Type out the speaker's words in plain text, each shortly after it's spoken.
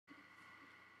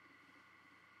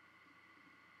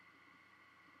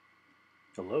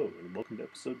Hello, and welcome to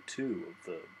episode 2 of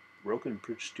the Broken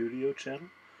Bridge Studio channel,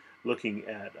 looking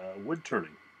at wood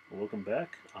turning. Welcome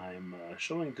back. I'm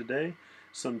showing today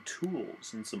some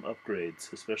tools and some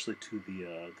upgrades, especially to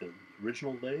the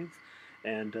original lathe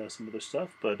and some other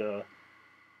stuff. But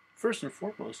first and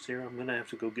foremost here, I'm going to have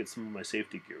to go get some of my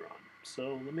safety gear on.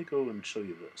 So let me go and show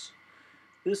you this.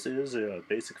 This is a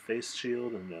basic face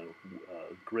shield and a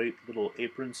great little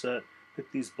apron set.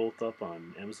 Picked these both up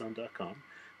on Amazon.com.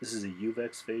 This is a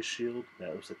UVEX face shield.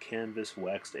 That was a canvas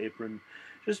waxed apron.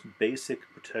 Just basic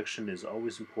protection is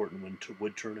always important when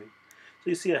wood turning. So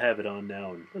you see I have it on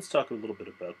now, and let's talk a little bit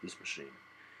about this machine.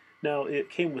 Now, it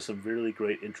came with some really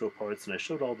great intro parts, and I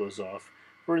showed all those off.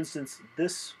 For instance,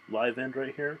 this live end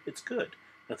right here, it's good.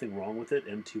 Nothing wrong with it,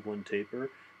 Ep.2 taper,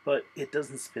 but it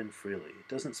doesn't spin freely. It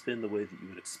doesn't spin the way that you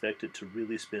would expect it to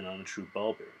really spin on a true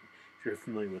ball bearing. If you're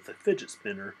familiar with a fidget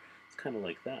spinner, it's kind of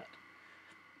like that.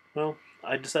 Well,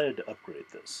 I decided to upgrade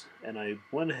this, and I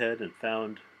went ahead and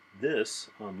found this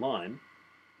online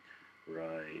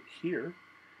right here.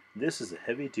 This is a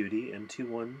heavy-duty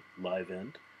Ep.2 live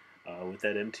end with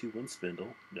that Ep.2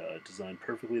 spindle designed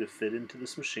perfectly to fit into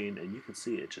this machine, and you can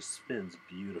see it just spins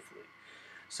beautifully.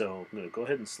 So I'm going to go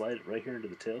ahead and slide it right here into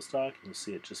the tailstock. You'll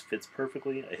see it just fits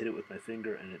perfectly. I hit it with my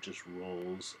finger, and it just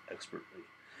rolls expertly.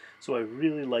 So I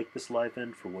really like this live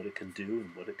end for what it can do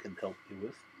and what it can help me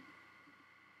with.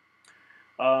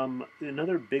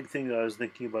 Another big thing that I was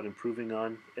thinking about improving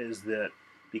on is that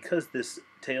because this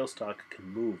tailstock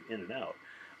can move in and out,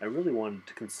 I really wanted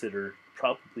to consider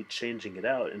probably changing it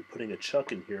out and putting a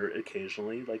chuck in here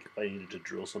occasionally, like if I needed to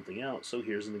drill something out. So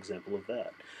here's an example of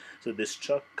that. So this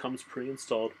chuck comes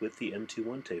pre-installed with the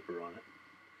Ep.2 taper on it.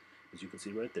 As you can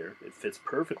see right there, it fits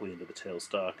perfectly into the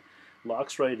tailstock,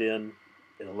 locks right in.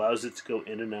 It allows it to go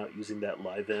in and out using that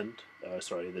live end,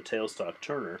 the tailstock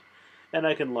turner, and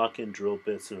I can lock in drill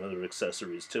bits and other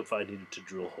accessories too if I needed to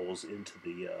drill holes into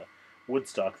the wood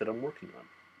stock that I'm working on.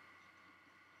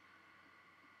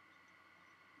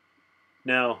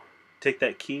 Now, take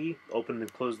that key, open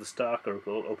and close the stock, or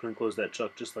open and close that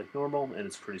chuck just like normal, and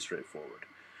it's pretty straightforward.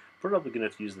 We're probably going to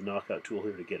have to use the knockout tool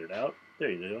here to get it out.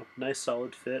 There you go. Nice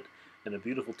solid fit and a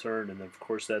beautiful turn, and then of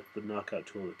course that's the knockout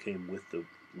tool that came with the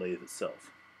lathe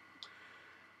itself.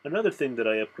 Another thing that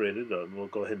I upgraded, we'll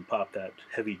go ahead and pop that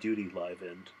heavy-duty live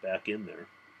end back in there.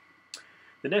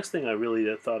 The next thing I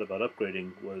really thought about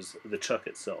upgrading was the chuck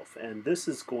itself, and this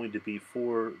is going to be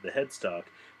for the headstock.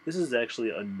 This is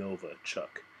actually a Nova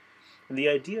chuck. And the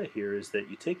idea here is that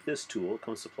you take this tool, it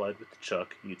comes supplied with the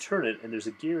chuck, you turn it, and there's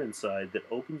a gear inside that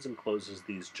opens and closes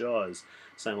these jaws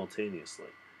simultaneously.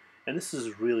 And this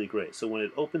is really great. So when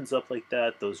it opens up like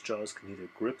that, those jaws can either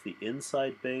grip the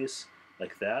inside base,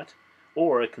 like that,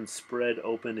 or it can spread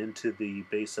open into the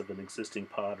base of an existing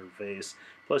pot or vase.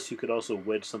 Plus, you could also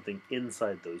wedge something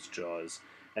inside those jaws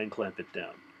and clamp it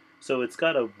down. So it's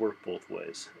got to work both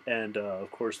ways. And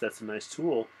of course, that's a nice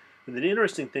tool. And the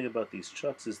interesting thing about these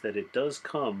chucks is that it does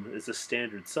come as a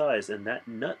standard size, and that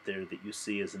nut there that you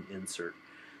see is an insert.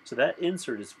 So that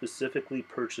insert is specifically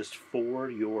purchased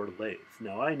for your lathe.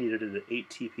 Now I needed an 8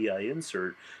 TPI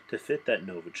insert to fit that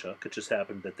Nova chuck. It just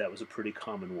happened that that was a pretty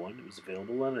common one. It was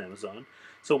available on Amazon.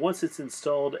 So once it's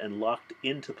installed and locked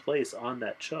into place on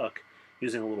that chuck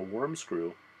using a little worm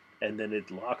screw, and then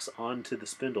it locks onto the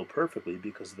spindle perfectly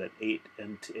because of that 8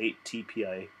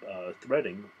 TPI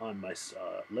threading on my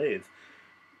lathe,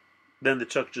 then the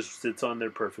chuck just sits on there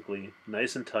perfectly,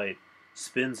 nice and tight,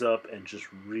 spins up, and just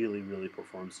really, really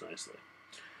performs nicely.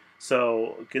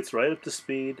 So it gets right up to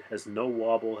speed, has no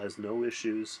wobble, has no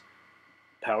issues,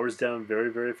 powers down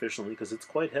very, very efficiently because it's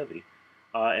quite heavy,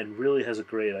 and really has a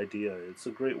great idea. It's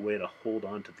a great way to hold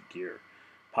on to the gear.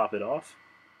 Pop it off,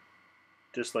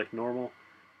 just like normal,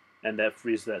 and that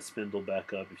frees that spindle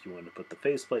back up if you want to put the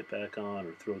faceplate back on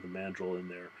or throw the mandrel in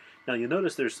there. Now you'll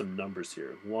notice there's some numbers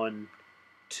here. 1,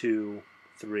 2,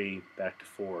 3, back to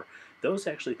 4. Those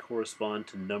actually correspond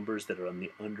to numbers that are on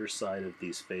the underside of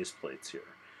these faceplates here.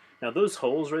 Now those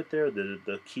holes right there,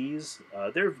 the keys,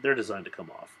 they're designed to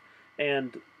come off.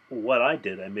 And what I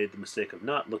did, I made the mistake of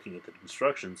not looking at the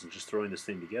instructions and just throwing this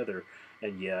thing together,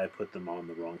 and yeah, I put them on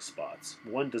the wrong spots.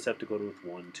 1 does have to go with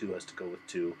 1, 2 has to go with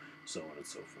 2, so on and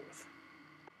so forth.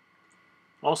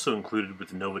 Also included with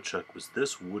the Nova chuck was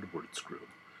this Woodward screw.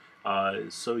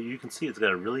 So you can see it's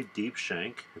got a really deep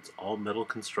shank. It's all metal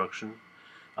construction.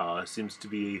 Seems to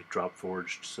be drop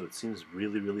forged, so it seems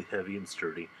really, really heavy and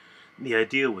sturdy. And the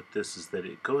idea with this is that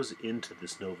it goes into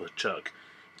this Nova chuck,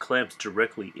 clamps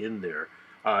directly in there,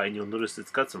 and you'll notice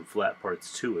it's got some flat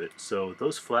parts to it. So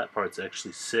those flat parts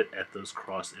actually sit at those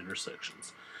cross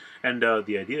intersections. And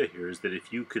the idea here is that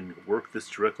if you can work this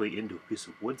directly into a piece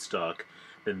of wood stock,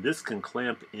 then this can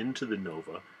clamp into the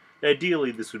Nova.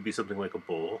 Ideally, this would be something like a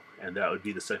bowl, and that would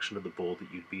be the section of the bowl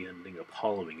that you'd be ending up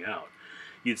hollowing out.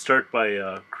 You'd start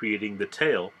by creating the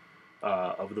tail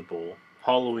of the bowl,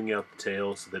 hollowing out the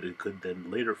tail so that it could then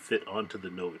later fit onto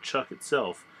the Nova chuck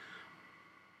itself,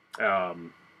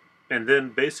 um, and then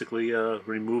basically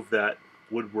remove that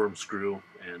woodworm screw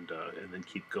and then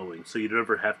keep going. So you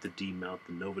never have to demount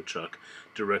the Nova chuck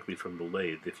directly from the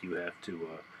lathe if you have to,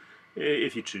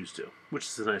 if you choose to, which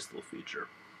is a nice little feature.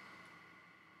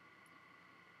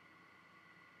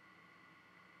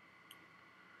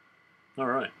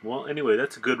 Alright, well anyway,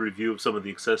 that's a good review of some of the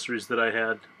accessories that I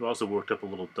had. I also worked up a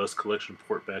little dust collection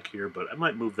port back here, but I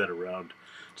might move that around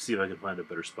to see if I can find a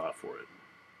better spot for it.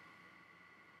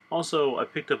 Also, I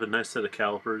picked up a nice set of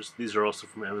calipers. These are also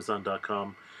from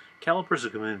Amazon.com. Calipers are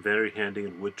going to be very handy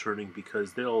in wood turning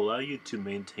because they'll allow you to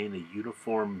maintain a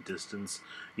uniform distance,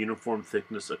 uniform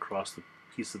thickness across the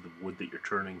piece of the wood that you're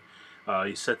turning.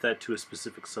 You set that to a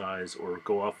specific size or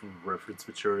go off of reference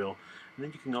material, and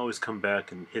then you can always come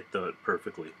back and hit it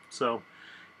perfectly. So,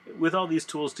 with all these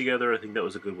tools together, I think that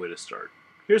was a good way to start.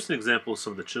 Here's an example of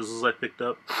some of the chisels I picked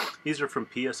up. These are from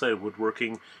PSI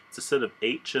Woodworking. It's a set of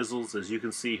 8 chisels. As you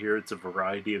can see here, it's a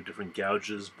variety of different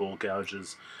gouges, bowl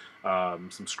gouges,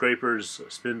 some scrapers,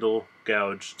 a spindle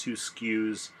gouge, 2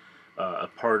 skews, a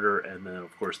parter, and then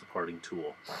of course the parting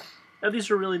tool. Now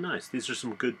these are really nice. These are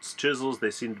some good chisels.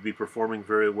 They seem to be performing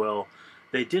very well.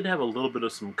 They did have a little bit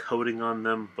of some coating on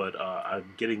them, but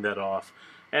I'm getting that off.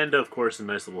 And of course a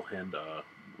nice little handmade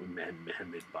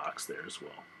box there as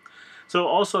well. So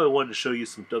also I wanted to show you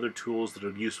some other tools that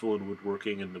are useful in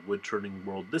woodworking and the wood turning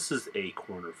world. This is a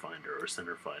corner finder or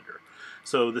center finder.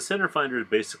 So the center finder is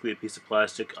basically a piece of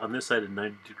plastic. On this side a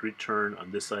 90-degree turn,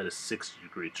 on this side a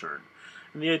 60-degree turn.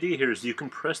 And the idea here is you can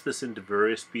press this into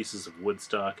various pieces of wood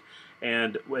stock,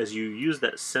 and as you use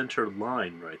that center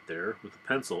line right there with a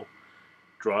pencil,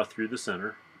 draw through the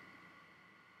center,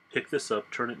 pick this up,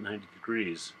 turn it 90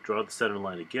 degrees, draw the center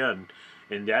line again,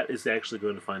 and that is actually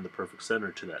going to find the perfect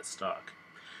center to that stock.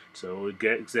 So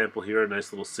example here, a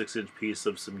nice little 6-inch piece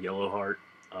of some yellow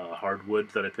hardwood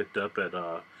that I picked up at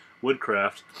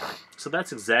Woodcraft. So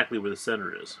that's exactly where the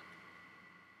center is.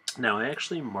 Now I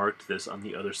actually marked this on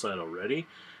the other side already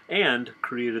and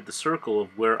created the circle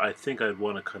of where I think I'd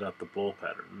want to cut out the bowl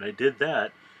pattern. And I did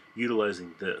that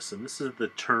utilizing this. And this is the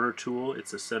turner tool.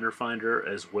 It's a center finder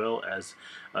as well as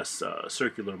a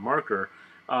circular marker.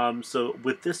 So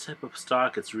with this type of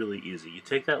stock, it's really easy. You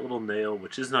take that little nail,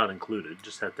 which is not included,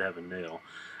 just have to have a nail,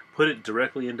 put it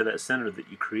directly into that center that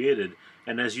you created,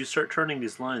 and as you start turning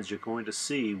these lines, you're going to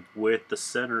see where the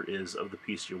center is of the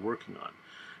piece you're working on.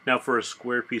 Now for a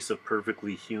square piece of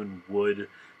perfectly hewn wood,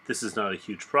 this is not a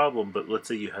huge problem, but let's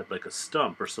say you had like a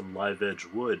stump or some live edge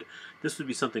wood, this would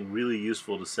be something really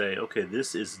useful to say, okay,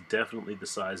 this is definitely the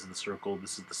size of the circle,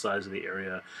 this is the size of the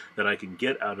area that I can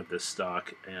get out of this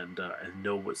stock and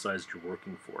know what size you're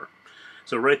working for.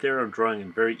 So right there I'm drawing a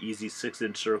very easy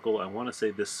 6-inch circle. I want to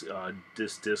say this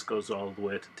disc goes all the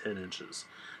way to 10 inches.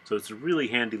 So it's a really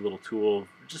handy little tool,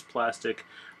 just plastic.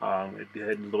 It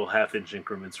had little 1/2-inch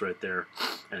increments right there,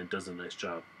 and it does a nice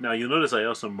job. Now you'll notice I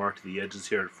also marked the edges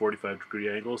here at 45-degree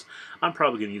angles. I'm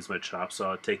probably going to use my chop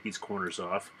saw, take these corners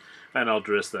off, and I'll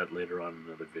address that later on in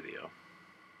another video.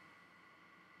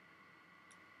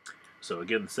 So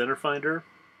again, the center finder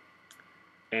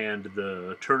and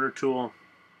the turner tool,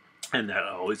 and that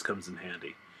always comes in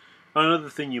handy. Another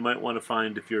thing you might want to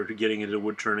find if you're getting into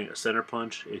wood turning, a center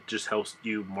punch. It just helps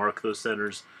you mark those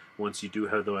centers once you do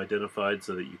have them identified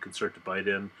so that you can start to bite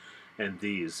in. And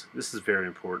this is very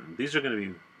important. These are going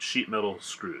to be sheet metal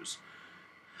screws.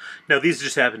 Now these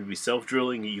just happen to be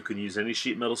self-drilling. You can use any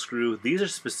sheet metal screw. These are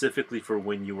specifically for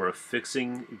when you are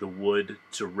affixing the wood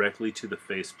directly to the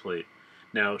faceplate.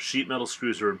 Now, sheet metal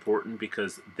screws are important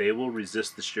because they will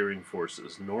resist the shearing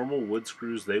forces. Normal wood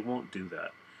screws, they won't do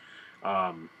that.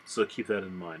 So keep that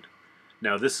in mind.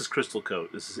 Now, this is Crystal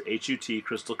Coat. This is HUT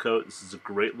Crystal Coat. This is a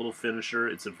great little finisher.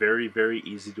 It's a very, very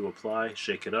easy to apply.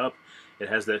 Shake it up. It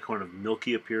has that kind of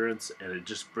milky appearance, and it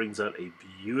just brings out a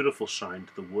beautiful shine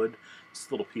to the wood. This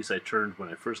little piece I turned when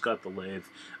I first got the lathe,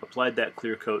 applied that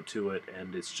clear coat to it,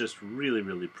 and it's just really,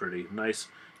 really pretty. Nice,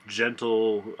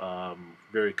 gentle,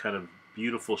 very kind of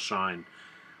beautiful shine.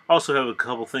 Also have a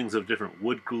couple things of different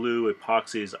wood glue,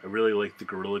 epoxies. I really like the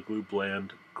Gorilla Glue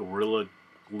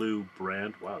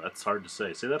brand. Wow, that's hard to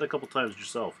say. Say that a couple times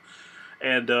yourself.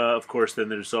 And of course, then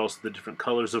there's also the different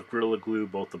colors of Gorilla Glue,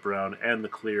 both the brown and the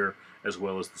clear, as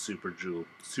well as the super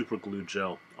glue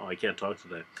gel. Oh, I can't talk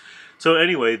today. So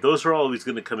anyway, those are always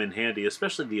going to come in handy,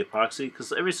 especially the epoxy,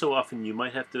 because every so often you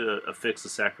might have to affix a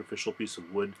sacrificial piece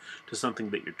of wood to something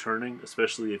that you're turning,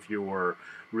 especially if you are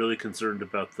really concerned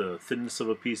about the thinness of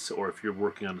a piece or if you're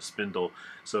working on a spindle.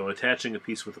 So attaching a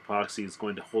piece with epoxy is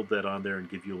going to hold that on there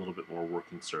and give you a little bit more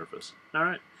working surface. All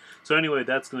right. So anyway,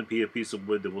 that's going to be a piece of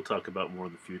wood that we'll talk about more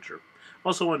in the future.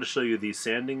 Also wanted to show you these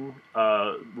sanding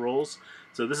rolls.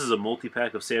 So this is a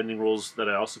multi-pack of sanding rolls that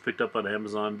I also picked up on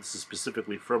Amazon. This is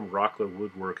specifically from Rockler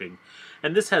Woodworking.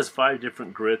 And this has 5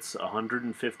 different grits,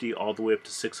 150 all the way up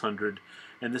to 600.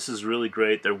 And this is really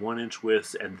great. They're 1-inch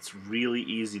widths, and it's really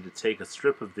easy to take a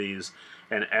strip of these,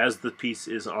 and as the piece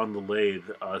is on the lathe,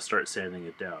 start sanding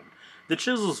it down. The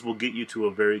chisels will get you to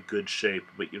a very good shape,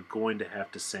 but you're going to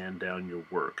have to sand down your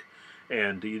work.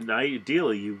 And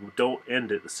ideally, you don't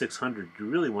end at the 600. You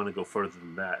really want to go further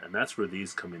than that, and that's where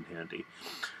these come in handy.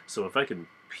 So if I can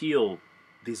peel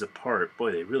these apart,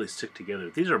 boy, they really stick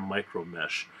together. These are micro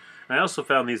mesh. And I also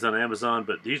found these on Amazon,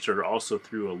 but these are also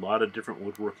through a lot of different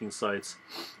woodworking sites.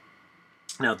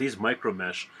 Now, these micro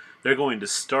mesh, they're going to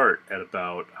start at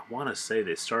about, I want to say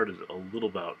they started a little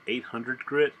about 800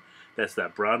 grit. That's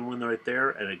that brown one right there,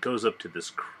 and it goes up to this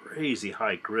crazy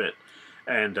high grit.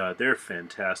 And they're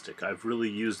fantastic. I've really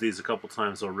used these a couple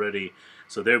times already.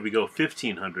 So there we go,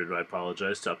 1500, I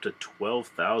apologize, to up to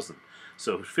 12,000.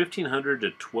 So 1500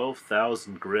 to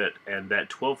 12,000 grit, and that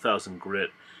 12,000 grit,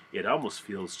 it almost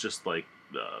feels just like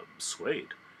suede,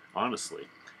 honestly.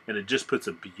 And it just puts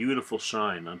a beautiful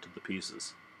shine onto the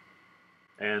pieces.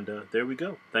 And there we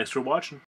go. Thanks for watching.